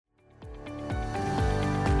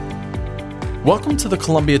Welcome to the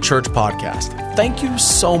Columbia Church Podcast. Thank you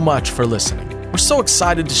so much for listening. We're so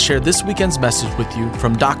excited to share this weekend's message with you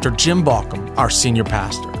from Dr. Jim Balcom, our senior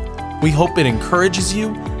pastor. We hope it encourages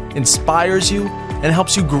you, inspires you, and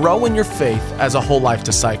helps you grow in your faith as a whole life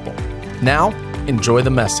disciple. Now, enjoy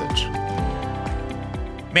the message.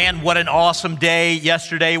 Man, what an awesome day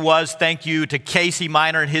yesterday was. Thank you to Casey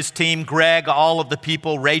Miner and his team, Greg, all of the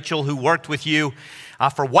people, Rachel, who worked with you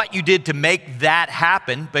for what you did to make that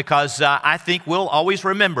happen, because I think we'll always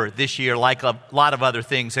remember this year like a lot of other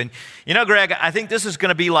things. And you know, Greg, I think this is going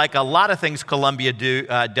to be like a lot of things Columbia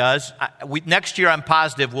does. Next year, I'm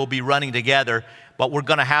positive we'll be running together, but we're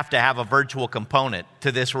going to have a virtual component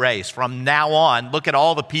to this race. From now on, look at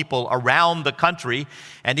all the people around the country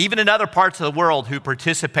and even in other parts of the world who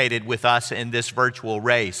participated with us in this virtual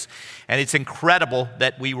race. And it's incredible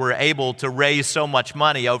that we were able to raise so much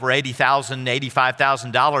money, over $80,000,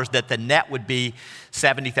 $85,000, that the net would be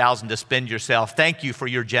 $70,000 to spend yourself. Thank you for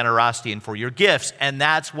your generosity and for your gifts. And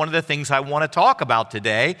that's one of the things I want to talk about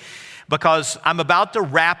today, because I'm about to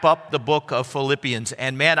wrap up the book of Philippians.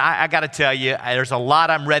 And man, I got to tell you, there's a lot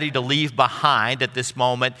I'm ready to leave behind at this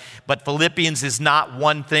moment, but Philippians is not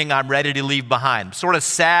one thing I'm ready to leave behind. I'm sort of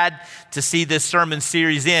sad to see this sermon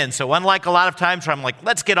series end. So unlike a lot of times where I'm like,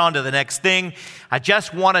 let's get on to the next thing, I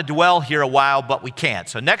just want to dwell here a while, but we can't.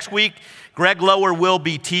 So next week, Greg Lower will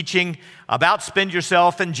be teaching about spend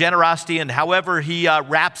yourself and generosity, and however he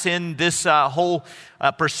wraps in this whole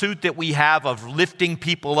pursuit that we have of lifting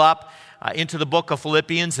people up into the book of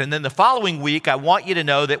Philippians. And then the following week, I want you to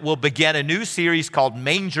know that we'll begin a new series called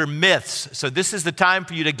Manger Myths. So this is the time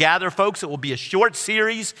for you to gather, folks. It will be a short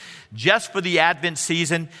series just for the Advent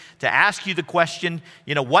season to ask you the question,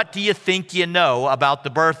 what do you think you know about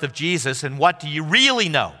the birth of Jesus, and what do you really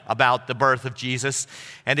know about the birth of Jesus?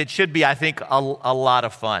 And it should be, I think, a lot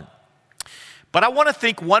of fun. But I want to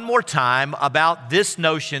think one more time about this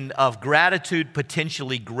notion of gratitude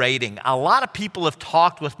potentially grating. A lot of people have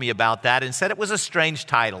talked with me about that and said it was a strange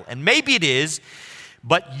title. And maybe it is,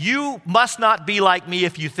 but you must not be like me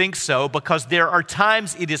if you think so, because there are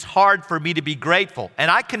times it is hard for me to be grateful. And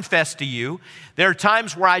I confess to you, there are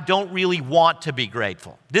times where I don't really want to be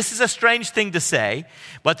grateful. This is a strange thing to say,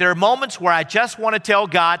 but there are moments where I just want to tell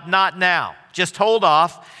God, not now. Just hold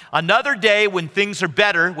off. Another day when things are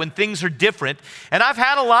better, when things are different. And I've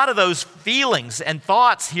had a lot of those feelings and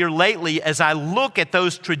thoughts here lately as I look at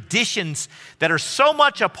those traditions that are so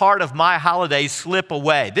much a part of my holidays slip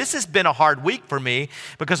away. This has been a hard week for me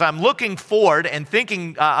because I'm looking forward and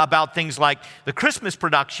thinking about things like the Christmas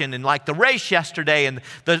production and like the race yesterday and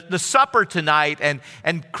the supper tonight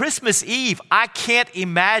and Christmas Eve. I can't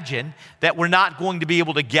imagine that we're not going to be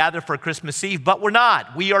able to gather for Christmas Eve, but we're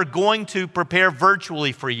not. We are going to prepare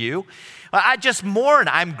virtually for you. I just mourn.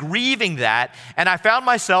 I'm grieving that. And I found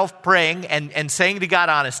myself praying and saying to God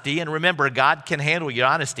honesty. And remember, God can handle your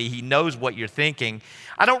honesty. He knows what you're thinking.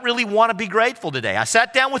 I don't really want to be grateful today. I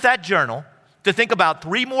sat down with that journal to think about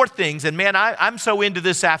 3 more things. And man, I'm so into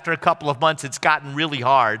this after a couple of months, it's gotten really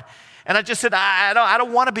hard. And I just said, I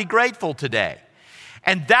don't want to be grateful today.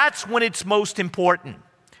 And that's when it's most important.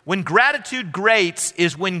 When gratitude grates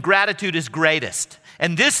is when gratitude is greatest.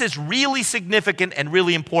 And this is really significant and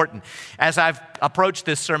really important. As I've approached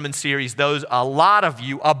this sermon series,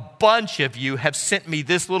 a bunch of you have sent me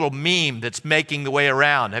this little meme that's making the way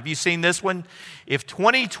around. Have you seen this one? If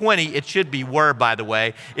 2020, it should be by the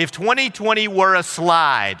way, if 2020 were a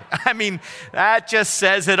slide, I mean, that just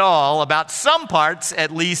says it all about some parts, at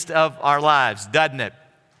least, of our lives, doesn't it?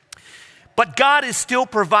 But God is still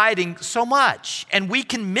providing so much, and we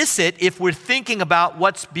can miss it if we're thinking about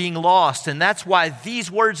what's being lost, and that's why these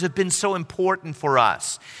words have been so important for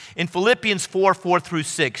us. In Philippians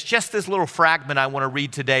 4:4-6, just this little fragment I want to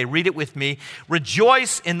read today. Read it with me.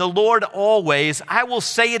 Rejoice in the Lord always. I will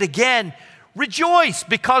say it again. Rejoice,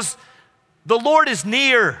 because the Lord is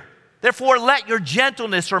near. Therefore, let your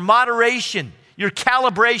gentleness or moderation, your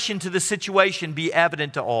calibration to the situation be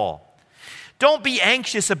evident to all. Don't be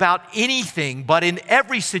anxious about anything, but in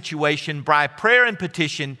every situation, by prayer and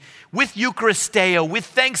petition, with Eucharisteo, with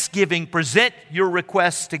thanksgiving, present your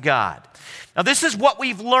requests to God. Now, this is what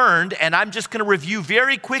we've learned, and I'm just going to review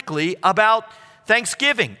very quickly about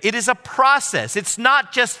Thanksgiving. It is a process. It's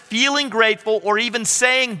not just feeling grateful or even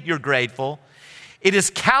saying you're grateful. It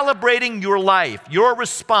is calibrating your life, your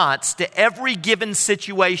response to every given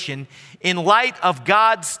situation in light of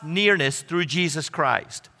God's nearness through Jesus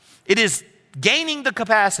Christ. It is gaining the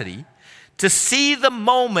capacity to see the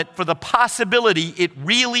moment for the possibility it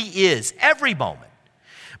really is, every moment.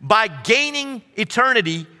 By gaining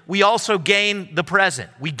eternity, we also gain the present.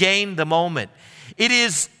 We gain the moment. It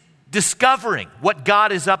is discovering what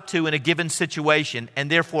God is up to in a given situation, and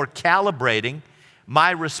therefore calibrating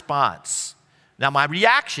my response. Now, my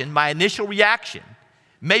initial reaction,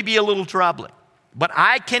 may be a little troubling, but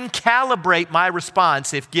I can calibrate my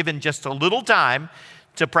response if given just a little time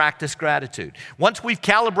to practice gratitude. Once we've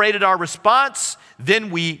calibrated our response, then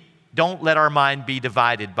we don't let our mind be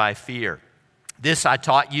divided by fear. This, I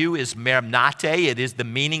taught you, is merimnate. It is the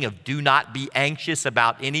meaning of do not be anxious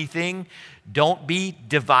about anything. Don't be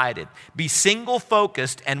divided. Be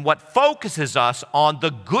single-focused, and what focuses us on the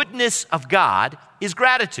goodness of God is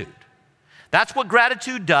gratitude. That's what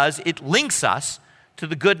gratitude does. It links us to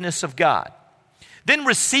the goodness of God. Then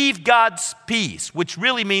receive God's peace, which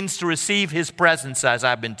really means to receive His presence, as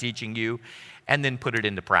I've been teaching you, and then put it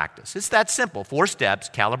into practice. It's that simple. 4 steps.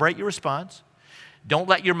 Calibrate your response. Don't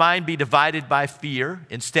let your mind be divided by fear.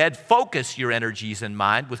 Instead, focus your energies and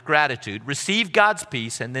mind with gratitude. Receive God's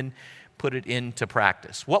peace and then put it into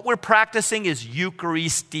practice. What we're practicing is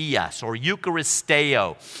Eucharistias or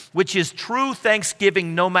Eucharisteo, which is true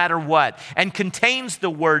thanksgiving no matter what, and contains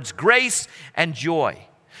the words grace and joy.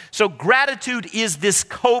 So gratitude is this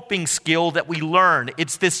coping skill that we learn.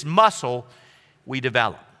 It's this muscle we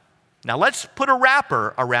develop. Now let's put a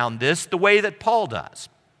wrapper around this the way that Paul does.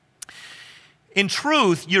 In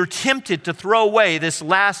truth, you're tempted to throw away this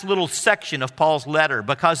last little section of Paul's letter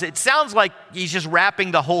because it sounds like he's just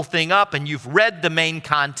wrapping the whole thing up and you've read the main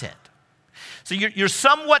content. So you're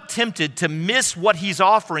somewhat tempted to miss what he's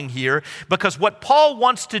offering here because what Paul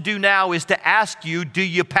wants to do now is to ask you, do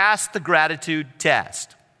you pass the gratitude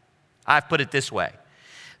test? I've put it this way.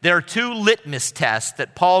 There are 2 litmus tests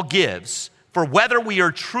that Paul gives for whether we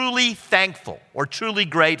are truly thankful or truly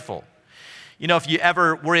grateful. You know, if you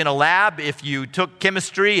ever were in a lab, if you took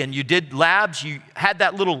chemistry and you did labs, you had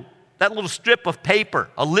that little strip of paper,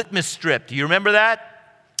 a litmus strip. Do you remember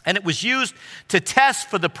that? And it was used to test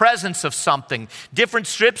for the presence of something. Different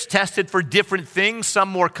strips tested for different things, some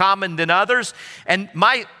more common than others. And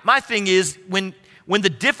my thing is, when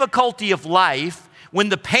the difficulty of life, when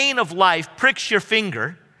the pain of life pricks your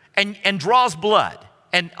finger and draws blood,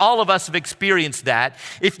 and all of us have experienced that.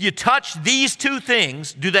 If you touch these 2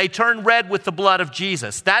 things, do they turn red with the blood of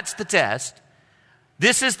Jesus? That's the test.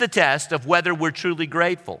 This is the test of whether we're truly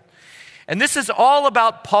grateful. And this is all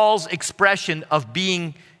about Paul's expression of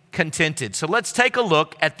being contented. So let's take a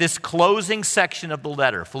look at this closing section of the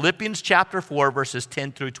letter. Philippians chapter 4, verses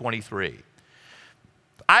 10 through 23.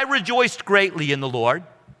 I rejoiced greatly in the Lord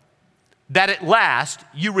that at last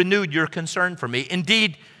you renewed your concern for me.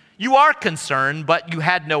 Indeed, you are concerned, but you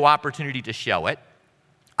had no opportunity to show it.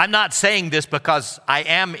 I'm not saying this because I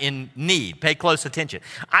am in need. Pay close attention.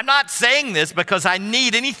 I'm not saying this because I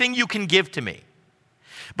need anything you can give to me.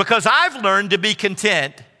 Because I've learned to be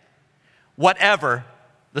content whatever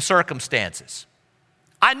the circumstances.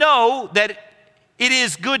 I know that it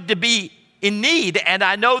is good to be in need, and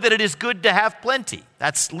I know that it is good to have plenty.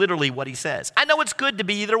 That's literally what he says. I know it's good to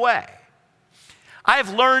be either way. I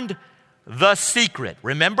have learned the secret,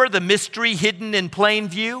 remember the mystery hidden in plain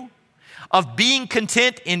view, of being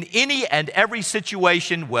content in any and every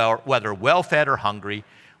situation, whether well-fed or hungry,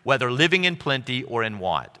 whether living in plenty or in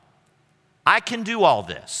want. I can do all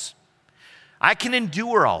this. I can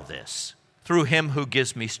endure all this through Him who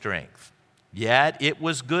gives me strength. Yet it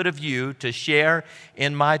was good of you to share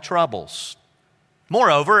in my troubles.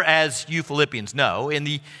 Moreover, as you Philippians know, in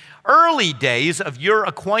the early days of your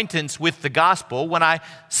acquaintance with the gospel, when I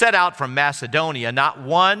set out from Macedonia, not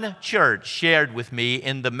one church shared with me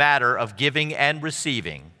in the matter of giving and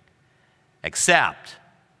receiving, except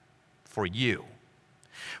for you.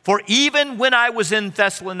 For even when I was in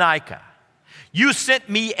Thessalonica, you sent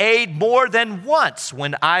me aid more than once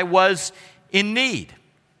when I was in need.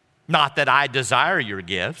 Not that I desire your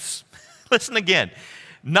gifts. Listen again.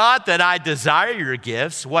 Not that I desire your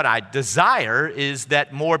gifts. What I desire is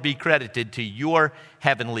that more be credited to your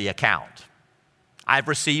heavenly account. I've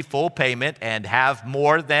received full payment and have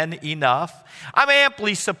more than enough. I'm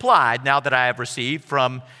amply supplied now that I have received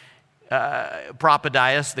from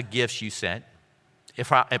Epaphroditus the gifts you sent.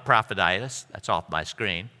 Epaphroditus, that's off my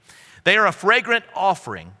screen. They are a fragrant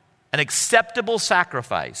offering, an acceptable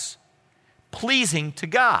sacrifice, pleasing to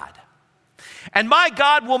God. And my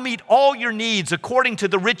God will meet all your needs according to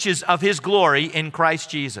the riches of His glory in Christ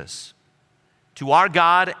Jesus. To our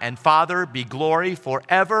God and Father be glory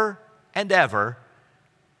forever and ever.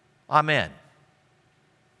 Amen.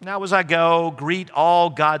 Now as I go, greet all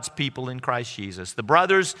God's people in Christ Jesus. The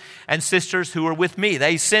brothers and sisters who are with me,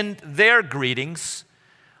 they send their greetings.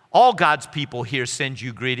 All God's people here send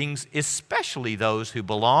you greetings, especially those who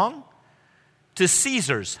belong to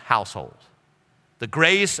Caesar's household. The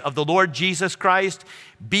grace of the Lord Jesus Christ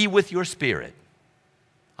be with your spirit.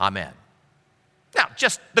 Amen. Now,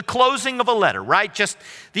 just the closing of a letter, right? Just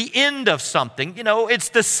the end of something. You know, it's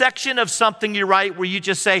the section of something you write where you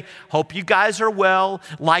just say, hope you guys are well,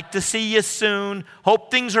 like to see you soon,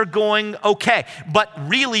 hope things are going okay. But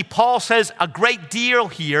really, Paul says a great deal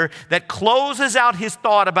here that closes out his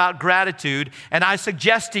thought about gratitude. And I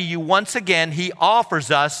suggest to you, once again, he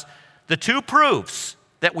offers us the two proofs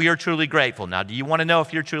that we are truly grateful. Now, do you want to know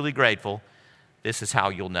if you're truly grateful? This is how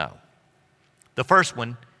you'll know. The first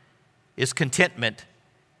one is contentment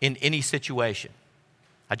in any situation.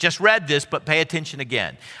 I just read this, but pay attention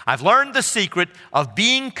again. I've learned the secret of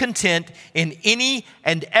being content in any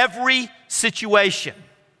and every situation.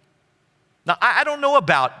 Now, I don't know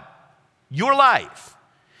about your life,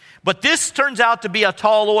 but this turns out to be a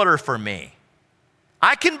tall order for me.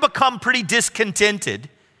 I can become pretty discontented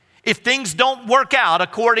if things don't work out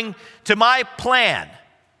according to my plan,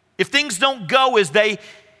 if things don't go as they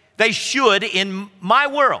should in my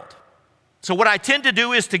world. So what I tend to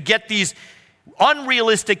do is to get these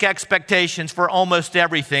unrealistic expectations for almost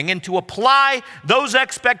everything and to apply those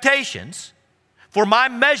expectations for my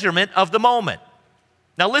measurement of the moment.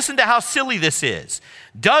 Now listen to how silly this is.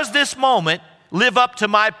 Does this moment live up to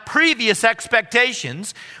my previous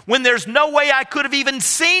expectations when there's no way I could have even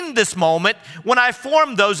seen this moment when I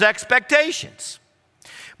formed those expectations?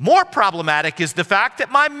 More problematic is the fact that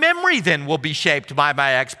my memory then will be shaped by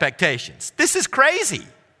my expectations. This is crazy.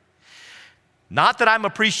 Not that I'm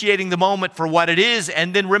appreciating the moment for what it is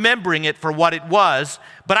and then remembering it for what it was,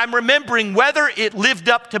 but I'm remembering whether it lived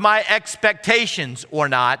up to my expectations or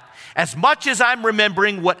not, as much as I'm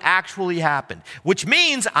remembering what actually happened, which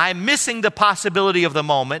means I'm missing the possibility of the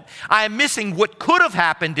moment. I'm missing what could have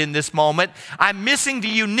happened in this moment. I'm missing the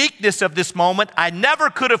uniqueness of this moment I never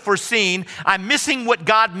could have foreseen. I'm missing what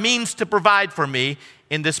God means to provide for me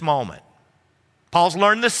in this moment. Paul's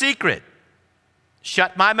learned the secret.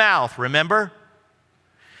 Shut my mouth, remember?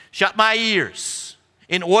 Shut my ears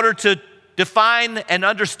in order to define and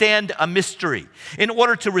understand a mystery. In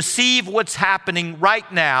order to receive what's happening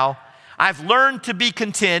right now, I've learned to be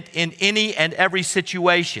content in any and every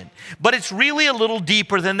situation. But it's really a little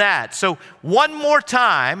deeper than that. So one more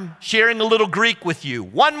time, sharing a little Greek with you.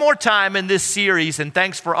 One more time in this series, and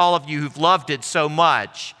thanks for all of you who've loved it so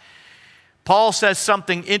much. Paul says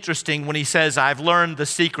something interesting when he says, I've learned the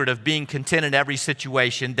secret of being content in every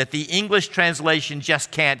situation that the English translation just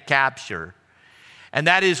can't capture. And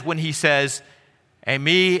that is when he says,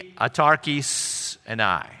 Emi, atarkis, and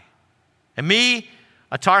I. Emi,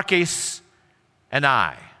 atarkis, and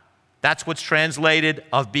I. That's what's translated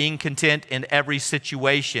of being content in every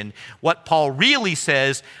situation. What Paul really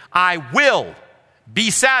says, I will be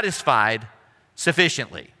satisfied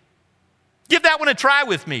sufficiently. Give that one a try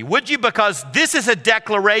with me, would you? Because this is a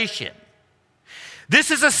declaration.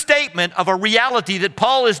 This is a statement of a reality that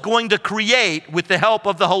Paul is going to create with the help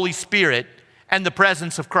of the Holy Spirit and the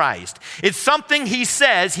presence of Christ. It's something he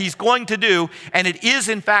says he's going to do, and it is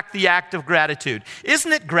in fact the act of gratitude.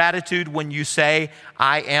 Isn't it gratitude when you say,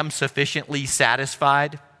 I am sufficiently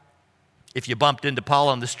satisfied? If you bumped into Paul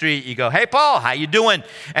on the street, you go, hey Paul, how you doing?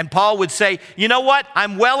 And Paul would say, you know what?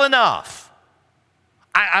 I'm well enough.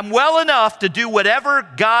 I'm well enough to do whatever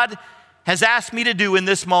God has asked me to do in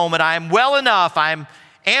this moment. I'm well enough. I'm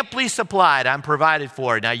amply supplied. I'm provided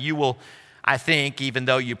for. Now you will, I think, even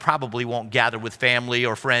though you probably won't gather with family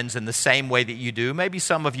or friends in the same way that you do, maybe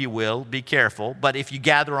some of you will, be careful. But if you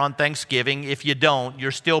gather on Thanksgiving, if you don't,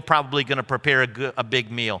 you're still probably going to prepare a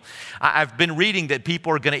big meal. I've been reading that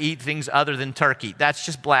people are going to eat things other than turkey. That's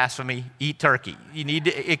just blasphemy. Eat turkey.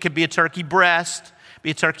 It could be a turkey breast,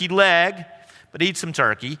 be a turkey leg, but eat some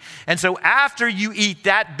turkey. And so after you eat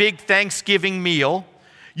that big Thanksgiving meal,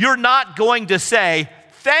 you're not going to say,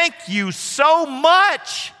 thank you so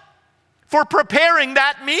much for preparing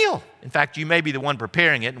that meal. In fact, you may be the one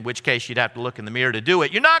preparing it, in which case you'd have to look in the mirror to do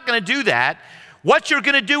it. You're not going to do that. What you're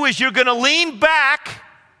going to do is you're going to lean back,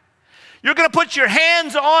 you're going to put your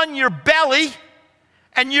hands on your belly,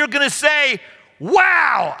 and you're going to say,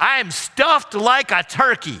 wow, I am stuffed like a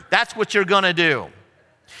turkey. That's what you're going to do.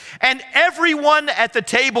 And everyone at the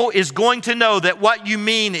table is going to know that what you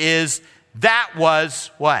mean is, that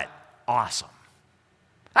was what? Awesome.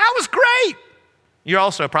 That was great. You're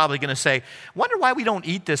also probably going to say, wonder why we don't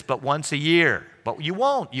eat this but once a year. But you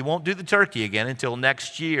won't. You won't do the turkey again until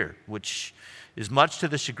next year, which is much to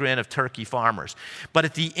the chagrin of turkey farmers. But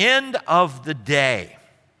at the end of the day,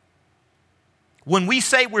 when we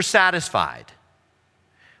say we're satisfied,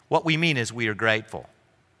 what we mean is we are grateful.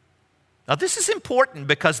 Now, this is important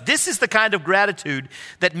because this is the kind of gratitude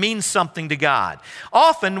that means something to God.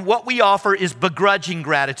 Often, what we offer is begrudging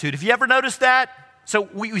gratitude. Have you ever noticed that? So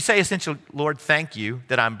we say essentially, Lord, thank you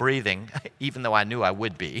that I'm breathing, even though I knew I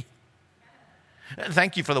would be.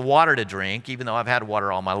 Thank you for the water to drink, even though I've had water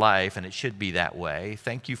all my life, and it should be that way.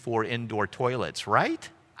 Thank you for indoor toilets, right?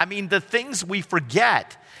 I mean, the things we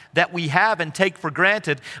forget that we have and take for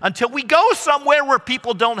granted until we go somewhere where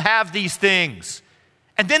people don't have these things.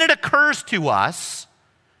 And then it occurs to us,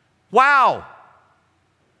 wow.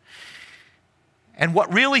 And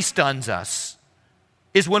what really stuns us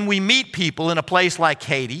is when we meet people in a place like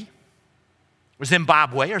Haiti or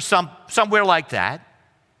Zimbabwe or somewhere like that,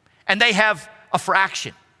 and they have a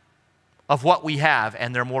fraction of what we have,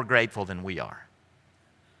 and they're more grateful than we are.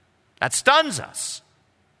 That stuns us.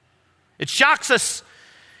 It shocks us,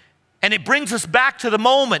 and it brings us back to the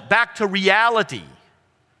moment, back to reality.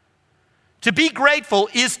 To be grateful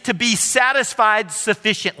is to be satisfied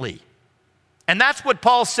sufficiently. And that's what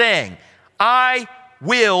Paul's saying. I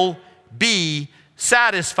will be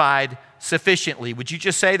satisfied sufficiently. Would you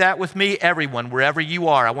just say that with me? Everyone, wherever you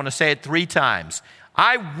are. I want to say it 3 times.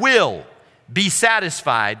 I will be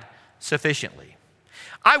satisfied sufficiently.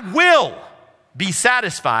 I will be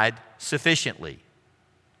satisfied sufficiently.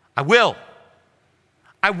 I will.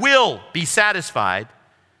 I will be satisfied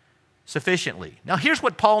sufficiently. Now, here's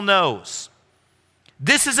what Paul knows.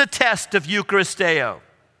 This is a test of Eucharisteo.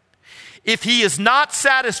 If he is not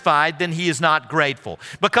satisfied, then he is not grateful.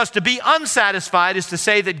 Because to be unsatisfied is to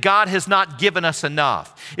say that God has not given us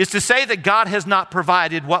enough. It's to say that God has not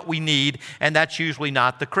provided what we need, and that's usually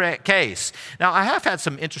not the case. Now, I have had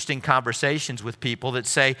some interesting conversations with people that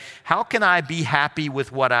say, how can I be happy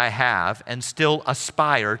with what I have and still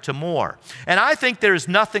aspire to more? And I think there's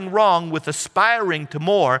nothing wrong with aspiring to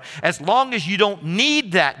more as long as you don't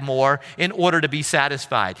need that more in order to be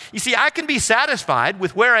satisfied. You see, I can be satisfied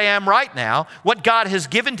with where I am right now, what God has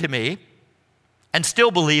given to me, and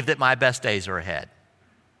still believe that my best days are ahead.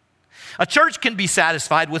 A church can be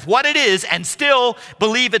satisfied with what it is and still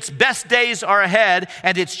believe its best days are ahead,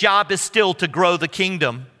 and its job is still to grow the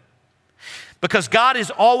kingdom. Because God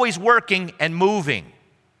is always working and moving.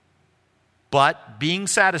 But being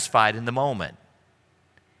satisfied in the moment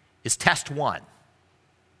is test 1.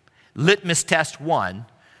 Litmus test 1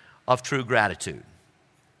 of true gratitude.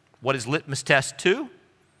 What is litmus test 2?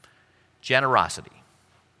 Generosity.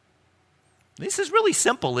 This is really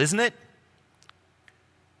simple, isn't it?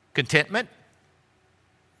 Contentment,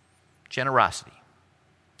 generosity.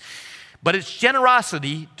 But it's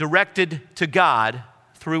generosity directed to God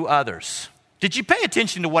through others. Did you pay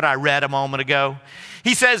attention to what I read a moment ago?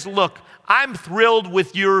 He says, look, I'm thrilled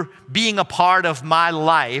with your being a part of my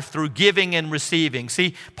life through giving and receiving.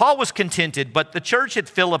 See, Paul was contented, but the church at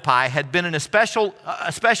Philippi had been a special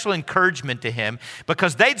encouragement to him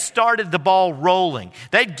because they'd started the ball rolling.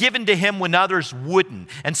 They'd given to him when others wouldn't.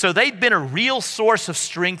 And so they'd been a real source of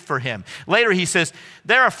strength for him. Later he says,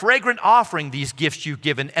 they're a fragrant offering, these gifts you've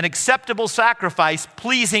given, an acceptable sacrifice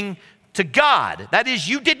pleasing to God. That is,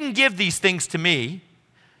 you didn't give these things to me.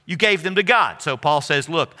 You gave them to God. So Paul says,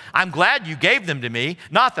 look, I'm glad you gave them to me.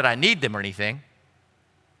 Not that I need them or anything.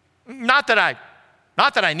 Not that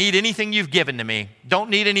I need anything you've given to me. Don't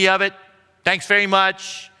need any of it. Thanks very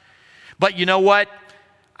much. But you know what?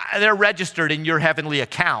 They're registered in your heavenly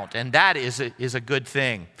account, and that is a good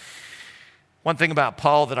thing. One thing about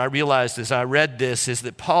Paul that I realized as I read this is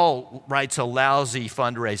that Paul writes a lousy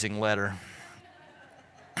fundraising letter.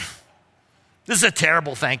 This is a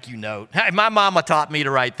terrible thank you note. My mama taught me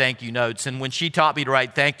to write thank you notes, and when she taught me to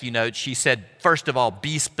write thank you notes, she said, first of all,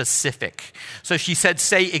 be specific. So she said,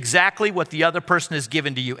 say exactly what the other person has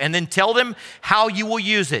given to you, and then tell them how you will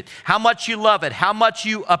use it, how much you love it, how much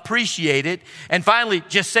you appreciate it, and finally,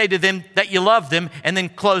 just say to them that you love them, and then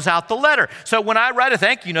close out the letter. So when I write a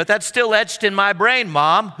thank you note, that's still etched in my brain,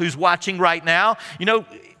 Mom, who's watching right now. You know,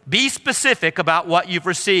 be specific about what you've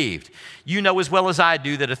received. You know as well as I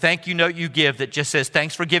do that a thank you note you give that just says,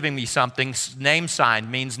 thanks for giving me something, name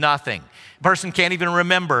signed, means nothing. A person can't even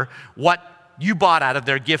remember what you bought out of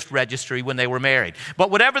their gift registry when they were married.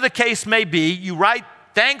 But whatever the case may be, you write,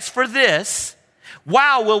 thanks for this.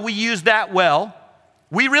 Wow, will we use that well?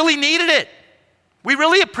 We really needed it. We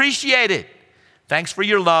really appreciate it. Thanks for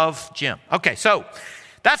your love, Jim. Okay, so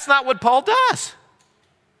that's not what Paul does.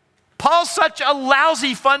 Paul's such a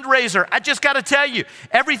lousy fundraiser. I just got to tell you,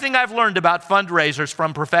 everything I've learned about fundraisers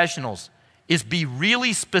from professionals is be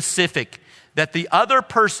really specific that the other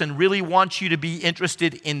person really wants you to be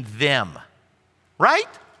interested in them, right?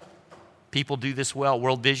 People do this well.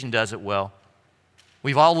 World Vision does it well.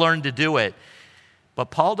 We've all learned to do it. But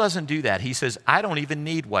Paul doesn't do that. He says, I don't even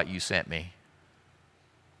need what you sent me.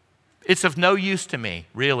 It's of no use to me,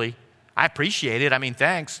 really. I appreciate it. I mean,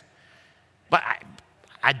 thanks. But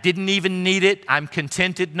I didn't even need it. I'm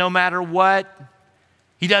contented no matter what.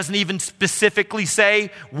 He doesn't even specifically say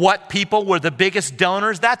what people were the biggest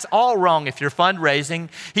donors. That's all wrong if you're fundraising.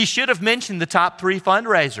 He should have mentioned the top 3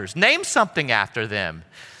 fundraisers. Name something after them.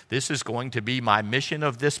 This is going to be my mission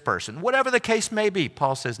of this person. Whatever the case may be,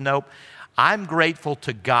 Paul says, nope, I'm grateful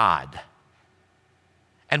to God.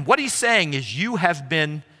 And what he's saying is you have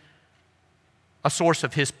been a source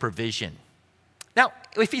of his provision. Now,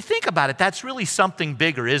 if you think about it, that's really something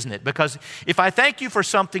bigger, isn't it? Because if I thank you for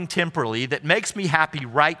something temporally that makes me happy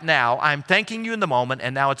right now, I'm thanking you in the moment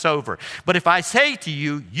and now it's over. But if I say to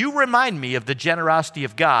you, you remind me of the generosity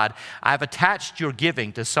of God, I've attached your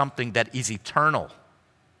giving to something that is eternal,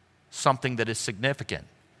 something that is significant.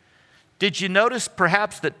 Did you notice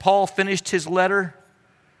perhaps that Paul finished his letter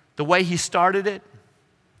the way he started it?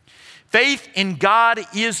 Faith in God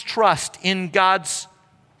is trust in God's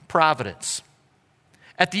providence.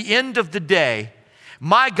 At the end of the day,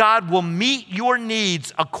 my God will meet your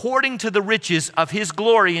needs according to the riches of his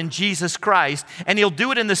glory in Jesus Christ, and he'll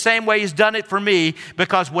do it in the same way he's done it for me,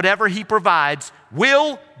 because whatever he provides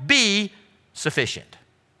will be sufficient.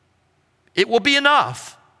 It will be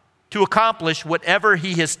enough to accomplish whatever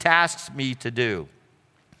he has tasked me to do.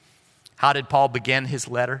 How did Paul begin his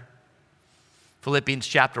letter? Philippians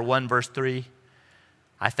chapter 1, verse 3.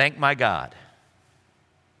 I thank my God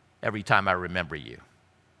every time I remember you.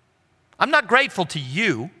 I'm not grateful to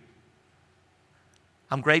you.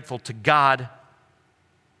 I'm grateful to God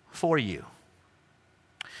for you.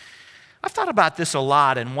 I've thought about this a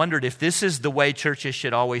lot and wondered if this is the way churches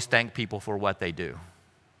should always thank people for what they do.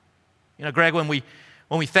 You know, Greg, when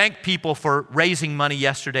we thank people for raising money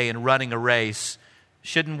yesterday and running a race,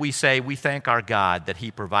 shouldn't we say we thank our God that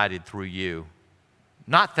he provided through you?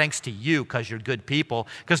 Not thanks to you because you're good people,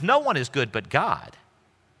 because no one is good but God.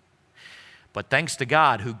 But thanks to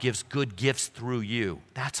God who gives good gifts through you.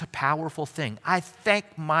 That's a powerful thing. I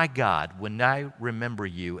thank my God when I remember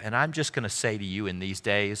you. And I'm just going to say to you in these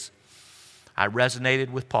days, I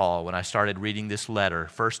resonated with Paul when I started reading this letter,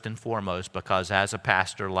 first and foremost, because as a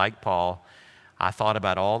pastor like Paul, I thought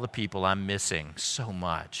about all the people I'm missing so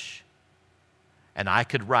much. And I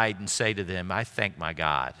could write and say to them, I thank my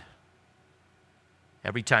God.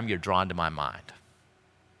 Every time you're drawn to my mind.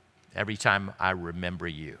 Every time I remember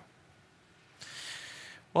you.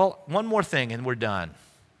 Well, one more thing and we're done.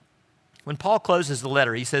 When Paul closes the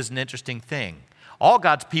letter, he says an interesting thing. All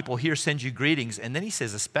God's people here send you greetings, and then he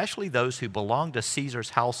says, especially those who belong to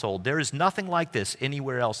Caesar's household. There is nothing like this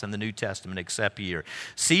anywhere else in the New Testament except here.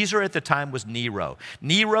 Caesar at the time was Nero.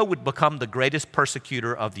 Nero would become the greatest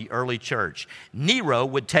persecutor of the early church. Nero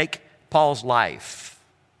would take Paul's life.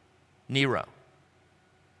 Nero.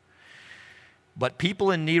 But people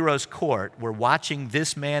in Nero's court were watching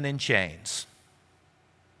this man in chains.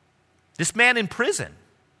 This man in prison.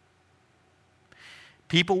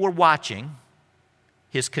 People were watching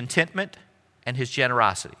his contentment and his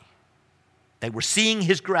generosity. They were seeing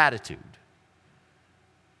his gratitude.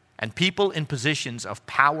 And people in positions of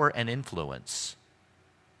power and influence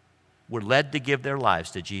were led to give their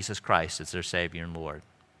lives to Jesus Christ as their Savior and Lord.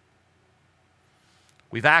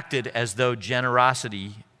 We've acted as though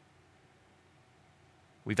generosity,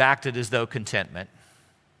 we've acted as though contentment,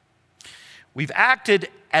 we've acted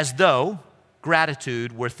as though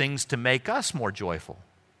gratitude were things to make us more joyful,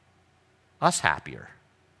 us happier.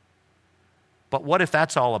 But what if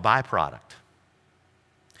that's all a byproduct?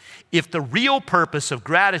 If the real purpose of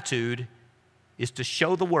gratitude is to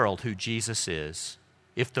show the world who Jesus is,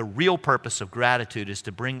 if the real purpose of gratitude is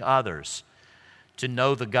to bring others to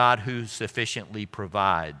know the God who sufficiently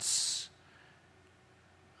provides,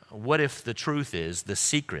 what if the truth is, the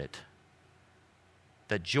secret,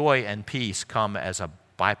 that joy and peace come as a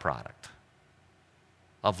byproduct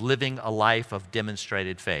of living a life of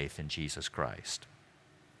demonstrated faith in Jesus Christ?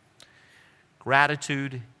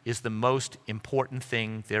 Gratitude is the most important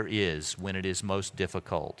thing there is when it is most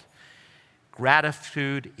difficult.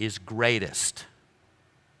 Gratitude is greatest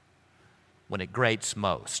when it grates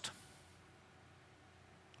most.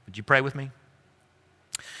 Would you pray with me?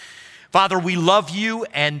 Father, we love you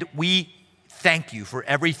and we thank you for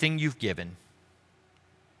everything you've given.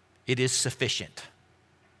 It is sufficient.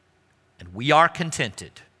 And we are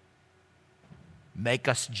contented. Make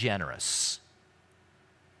us generous.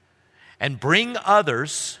 And bring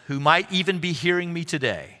others who might even be hearing me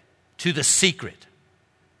today to the secret,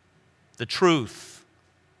 the truth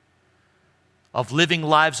of living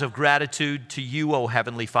lives of gratitude to you, O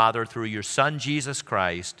Heavenly Father, through your Son, Jesus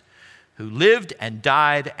Christ, who lived and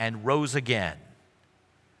died and rose again,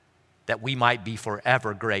 that we might be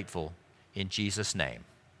forever grateful in Jesus' name.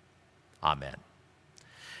 Amen.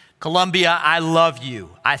 Columbia, I love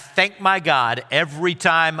you. I thank my God every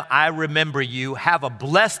time I remember you. Have a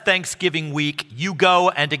blessed Thanksgiving week. You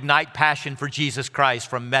go and ignite passion for Jesus Christ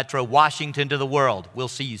from Metro Washington to the world. We'll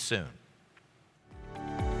see you soon.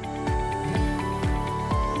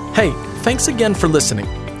 Hey, thanks again for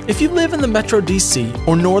listening. If you live in the Metro DC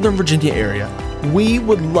or Northern Virginia area, we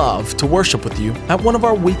would love to worship with you at one of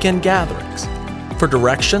our weekend gatherings. For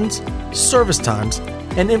directions, service times,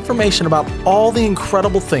 and information about all the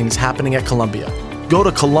incredible things happening at Columbia, go to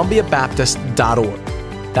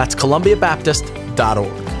columbiabaptist.org. That's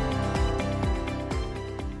columbiabaptist.org.